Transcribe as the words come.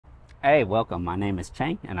Hey, welcome. My name is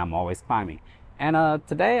Chang and I'm always climbing. And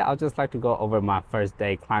today I'll just like to go over my first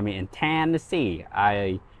day climbing in Tennessee.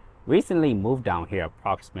 I recently moved down here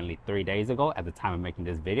approximately 3 days ago at the time of making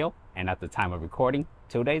this video, and at the time of recording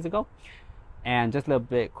 2 days ago. And just a little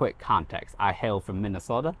bit quick context. I hail from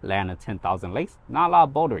Minnesota, land of 10,000 lakes. Not a lot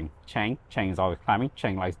of bouldering. Chang is always climbing.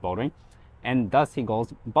 Chang likes bouldering. And thus he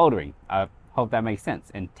goes bouldering. I hope that makes sense.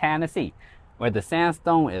 In Tennessee, where the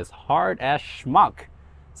sandstone is hard as schmuck.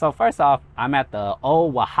 So first off, I'm at the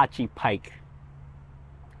Old Wauhatchie Pike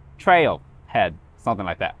trail head, something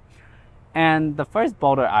like that. And the first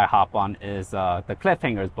boulder I hop on is the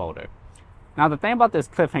Cliffhangers boulder. Now the thing about this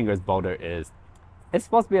Cliffhangers boulder is it's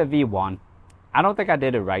supposed to be a V1. I don't think I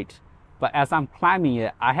did it right, but as I'm climbing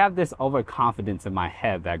it, I have this overconfidence in my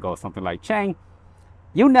head that goes something like, Chang,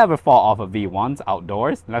 you never fall off of V1s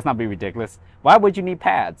outdoors. Let's not be ridiculous. Why would you need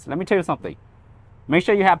pads? Let me tell you something. Make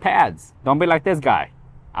sure you have pads. Don't be like this guy.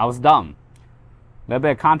 I was dumb. A little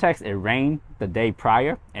bit of context, it rained the day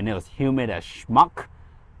prior and it was humid as schmuck.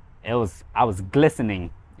 I was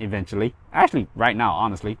glistening eventually. Actually, right now,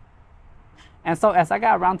 honestly. And so as I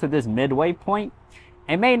got around to this midway point,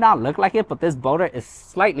 it may not look like it, but this boulder is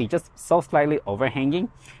slightly, just so slightly overhanging.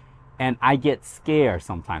 And I get scared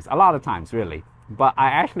sometimes, a lot of times really. But I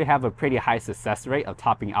actually have a pretty high success rate of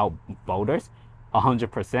topping out boulders,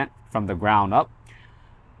 100% from the ground up.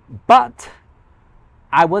 But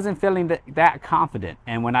I wasn't feeling that confident.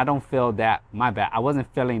 And when I don't feel that, I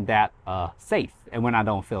wasn't feeling that safe. And when I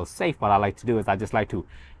don't feel safe, what I like to do is I just like to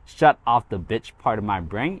shut off the bitch part of my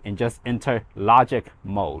brain and just enter logic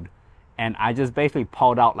mode. And I just basically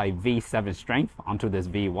pulled out like V7 strength onto this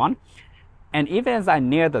V1. And even as I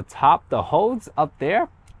near the top, the holds up there,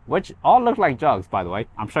 which all look like jugs, by the way,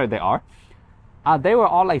 I'm sure they are, they were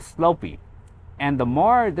all like slopey. And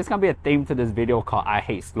there's gonna be a theme to this video called I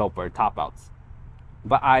Hate Sloper Top Outs.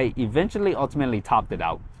 But I eventually ultimately topped it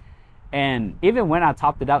out. And even when I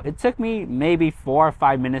topped it out, it took me maybe 4 or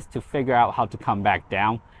 5 minutes to figure out how to come back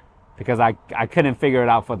down, because I couldn't figure it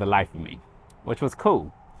out for the life of me, which was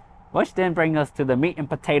cool. Which then brings us to the meat and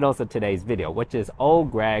potatoes of today's video, which is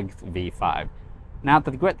Old Greg's V5. Now the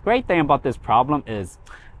great thing about this problem is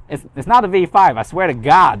it's not a V5. I swear to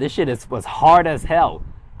God, this shit was hard as hell.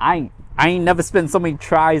 I ain't never spent so many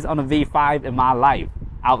tries on a V5 in my life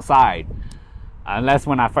outside. Unless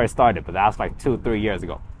when I first started, but that was like 2-3 years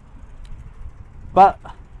ago. But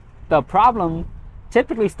the problem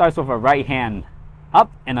typically starts with a right hand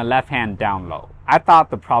up and a left hand down low. I thought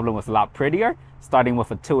the problem was a lot prettier, starting with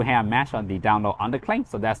a 2-hand match on the down low undercling.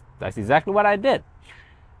 So that's exactly what I did.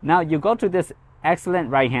 Now you go to this excellent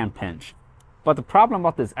right hand pinch. But the problem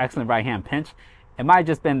about this excellent right hand pinch, it might have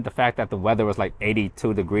just been the fact that the weather was like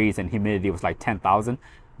 82 degrees and humidity was like 10,000.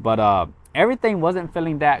 But everything wasn't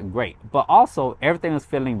feeling that great. But also everything was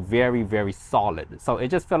feeling very, very solid. So it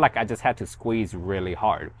just felt like I just had to squeeze really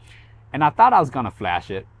hard. And I thought I was going to flash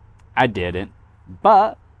it. I didn't.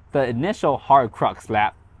 But the initial hard crux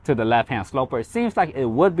slap to the left hand sloper seems like it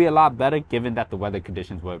would be a lot better given that the weather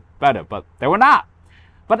conditions were better. But they were not.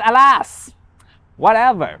 But alas,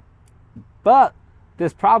 whatever. But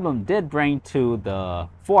this problem did bring to the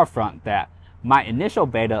forefront that my initial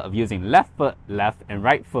beta of using left foot left and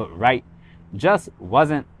right foot right just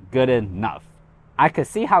wasn't good enough. I could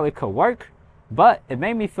see how it could work, but it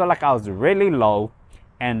made me feel like I was really low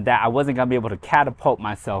and that I wasn't going to be able to catapult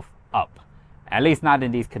myself up, at least not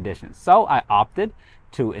in these conditions. So I opted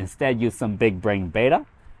to instead use some big brain beta,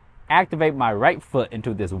 activate my right foot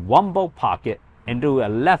into this wumbo pocket and do a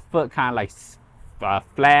left foot kind of like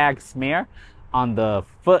flag smear on the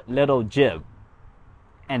foot little jib.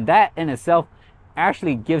 And that in itself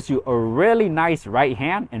actually gives you a really nice right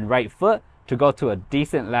hand and right foot to go to a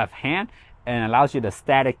decent left hand, and allows you to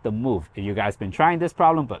static the move. If you guys been trying this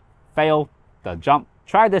problem but fail the jump,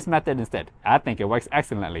 try this method instead. I think it works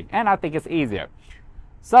excellently and I think it's easier.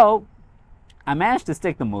 So I managed to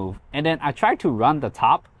stick the move, and then I tried to run the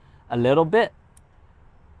top a little bit,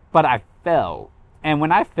 but I fell. And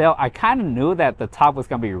when I fell, I kind of knew that the top was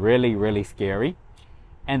going to be really, really scary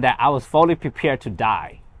and that I was fully prepared to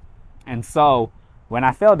die. And so when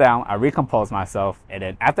I fell down, I recomposed myself, and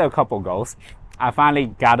then after a couple goes, I finally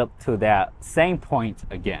got up to that same point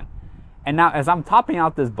again. And now as I'm topping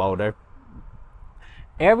out this boulder,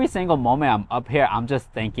 every single moment I'm up here, I'm just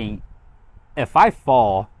thinking, if I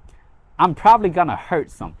fall, I'm probably gonna hurt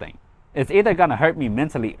something. It's either gonna hurt me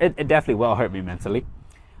mentally, it definitely will hurt me mentally,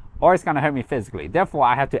 or it's gonna hurt me physically. Therefore,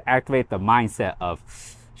 I have to activate the mindset of,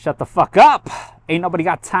 shut the fuck up. Ain't nobody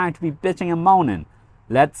got time to be bitching and moaning.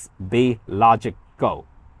 Let's be logic, go.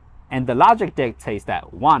 And the logic dictates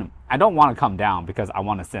that, one, I don't want to come down because I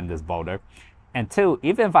want to send this boulder. And two,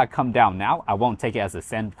 even if I come down now, I won't take it as a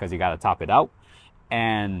sin because you got to top it out.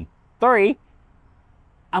 And three,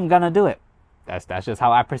 I'm going to do it. That's just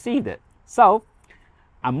how I perceived it. So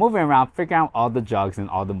I'm moving around, figuring out all the jogs and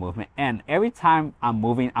all the movement. And every time I'm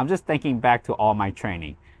moving, I'm just thinking back to all my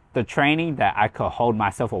training. The training that I could hold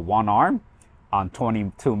myself with one arm on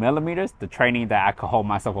 22 millimeters, the training that I could hold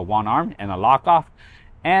myself with one arm in a lock off,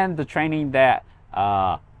 and the training that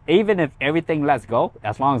even if everything lets go,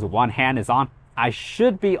 as long as one hand is on, I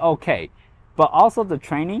should be okay. But also the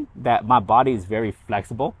training that my body is very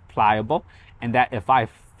flexible, pliable, and that if I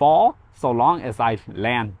fall, so long as I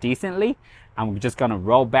land decently, I'm just gonna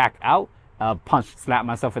roll back out, slap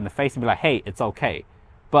myself in the face and be like, hey, it's okay.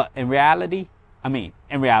 But in reality,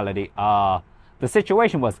 the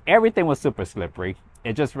situation was everything was super slippery.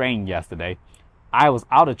 It just rained yesterday. I was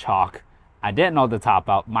out of chalk. I didn't know the top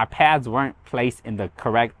out. My pads weren't placed in the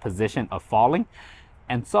correct position of falling.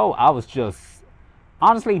 And so I was just,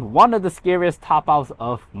 honestly, one of the scariest top outs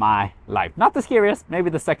of my life. Not the scariest, maybe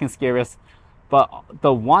the second scariest, but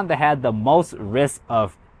the one that had the most risk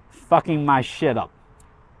of fucking my shit up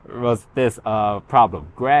was this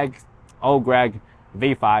problem. Old Greg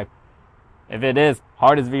V5. If it is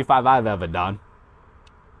hardest V5 I've ever done.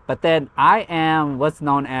 But then I am what's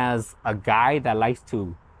known as a guy that likes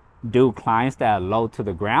to do climbs that are low to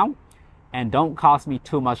the ground and don't cause me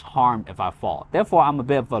too much harm if I fall. Therefore, I'm a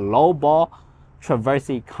bit of a low ball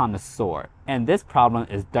traversy connoisseur. And this problem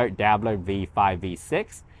is Dirt Dabbler V5,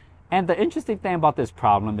 V6. And the interesting thing about this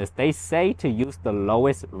problem is they say to use the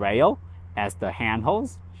lowest rail as the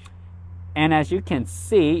handholds. And as you can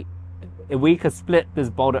see, we could split this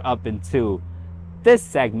boulder up into this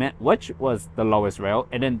segment, which was the lowest rail,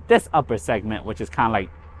 and then this upper segment, which is kind of like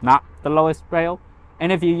not the lowest rail.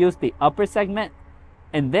 And if you use the upper segment,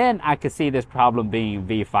 and then I could see this problem being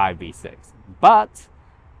V5, V6. But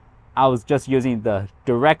I was just using the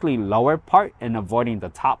directly lower part and avoiding the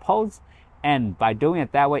top holds. And by doing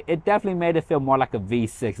it that way, it definitely made it feel more like a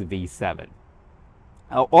V6, V7.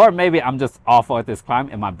 Or maybe I'm just awful at this climb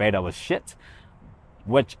and my beta was shit.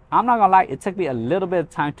 Which, I'm not gonna lie, it took me a little bit of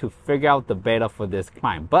time to figure out the beta for this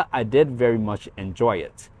climb. But I did very much enjoy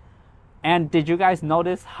it. And did you guys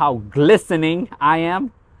notice how glistening I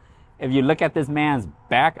am? If you look at this man's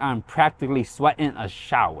back, I'm practically sweating a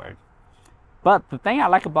shower. But the thing I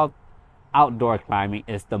like about outdoor climbing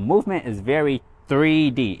is the movement is very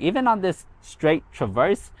 3D. Even on this straight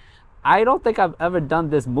traverse, I don't think I've ever done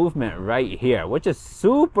this movement right here, which is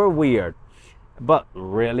super weird, but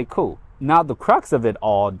really cool. Now the crux of it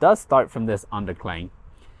all does start from this undercling,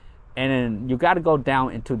 and then you got to go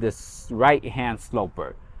down into this right hand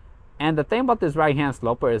sloper. And the thing about this right hand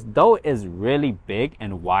sloper is, though it is really big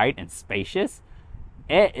and wide and spacious,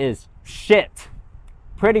 it is shit,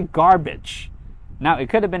 pretty garbage. Now it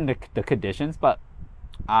could have been the conditions, but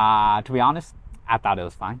to be honest, I thought it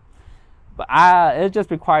was fine. But it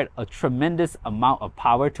just required a tremendous amount of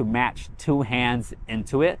power to match two hands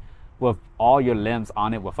into it with all your limbs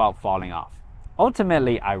on it without falling off.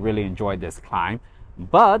 Ultimately, I really enjoyed this climb,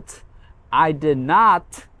 but I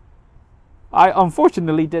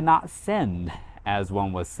unfortunately did not send, as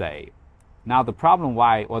one would say. Now the problem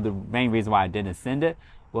why, or the main reason why I didn't send it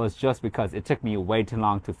was just because it took me way too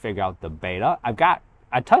long to figure out the beta.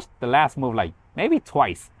 I touched the last move like maybe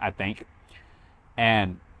twice, I think,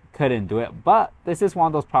 and couldn't do it. But this is one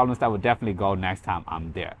of those problems that would definitely go next time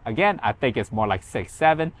I'm there. Again, I think it's more like 6,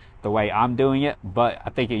 7 the way I'm doing it, but I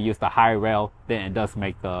think you use the high rail, then it does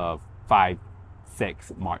make the 5,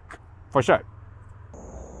 6 mark for sure.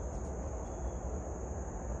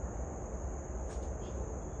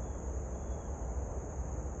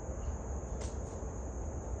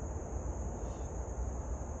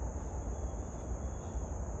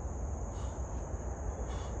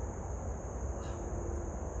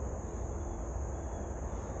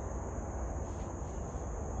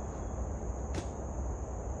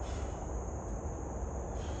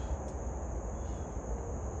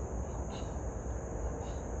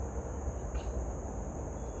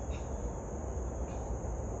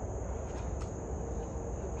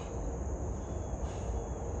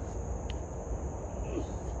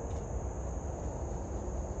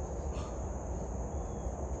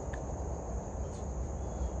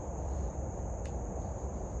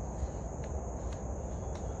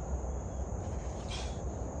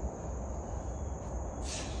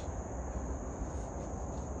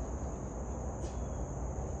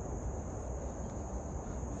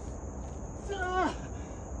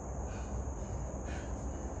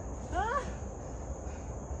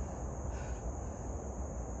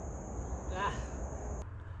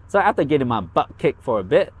 So after getting my butt kicked for a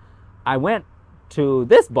bit, I went to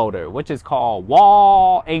this boulder, which is called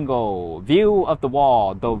Wall Angle, View of the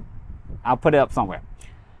Wall. Though I'll put it up somewhere.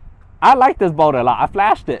 I like this boulder a lot. I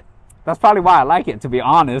flashed it. That's probably why I like it, to be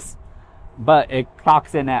honest. But it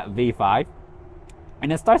clocks in at V5.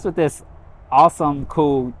 And it starts with this awesome,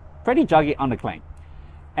 cool, pretty juggy underclaim.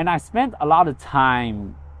 And I spent a lot of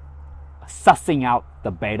time sussing out the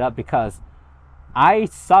beta because I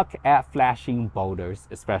suck at flashing boulders,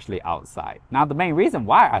 especially outside. Now, the main reason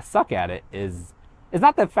why I suck at it is it's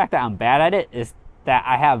not the fact that I'm bad at it, it's that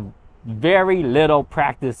I have very little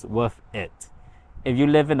practice with it. If you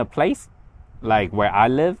live in a place like where I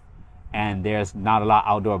live and there's not a lot of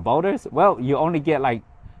outdoor boulders, well, you only get like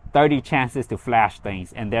 30 chances to flash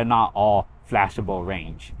things, and they're not all flashable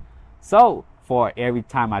range. So for every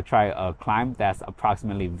time I try a climb that's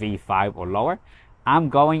approximately V5 or lower, I'm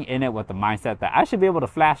going in it with the mindset that I should be able to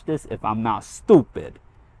flash this if I'm not stupid.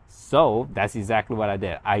 So that's exactly what I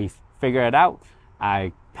did. I figured it out.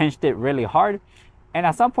 I pinched it really hard. And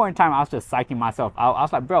at some point in time, I was just psyching myself out. I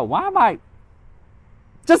was like, bro, why am I...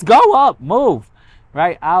 Just go up, move,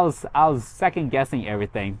 right? I was second guessing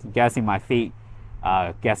everything, guessing my feet,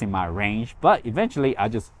 guessing my range. But eventually, I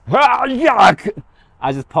just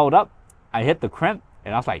pulled up. I hit the crimp,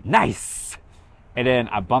 and I was like, nice. And then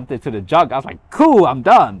I bumped it to the jug. I was like, cool, I'm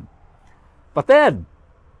done. But then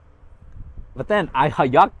I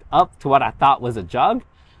yucked up to what I thought was a jug,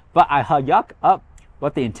 but I yucked up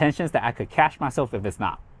with the intentions that I could catch myself if it's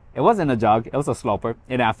not. It wasn't a jug, it was a sloper,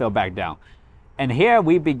 and I fell back down. And here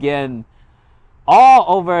we begin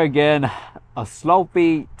all over again, a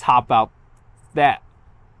slopey top out that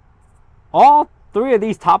all three of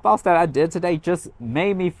these top outs that I did today just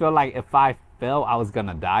made me feel like if I fell, I was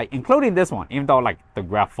gonna die, including this one. Even though like the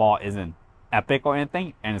graph fall isn't epic or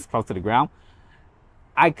anything and it's close to the ground,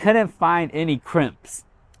 I couldn't find any crimps.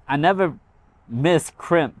 I never missed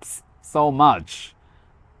crimps so much.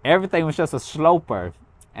 Everything was just a sloper,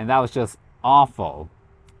 and that was just awful.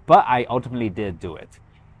 But I ultimately did do it.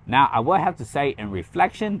 Now, I will have to say in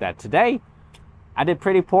reflection that today I did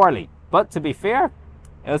pretty poorly. But to be fair,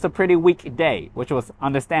 it was a pretty weak day, which was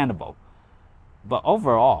understandable. But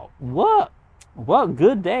overall, what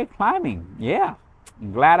good day climbing. Yeah,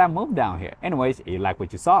 I'm glad I moved down here. Anyways, if you like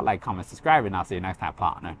what you saw, like, comment, subscribe, and I'll see you next time,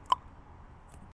 partner.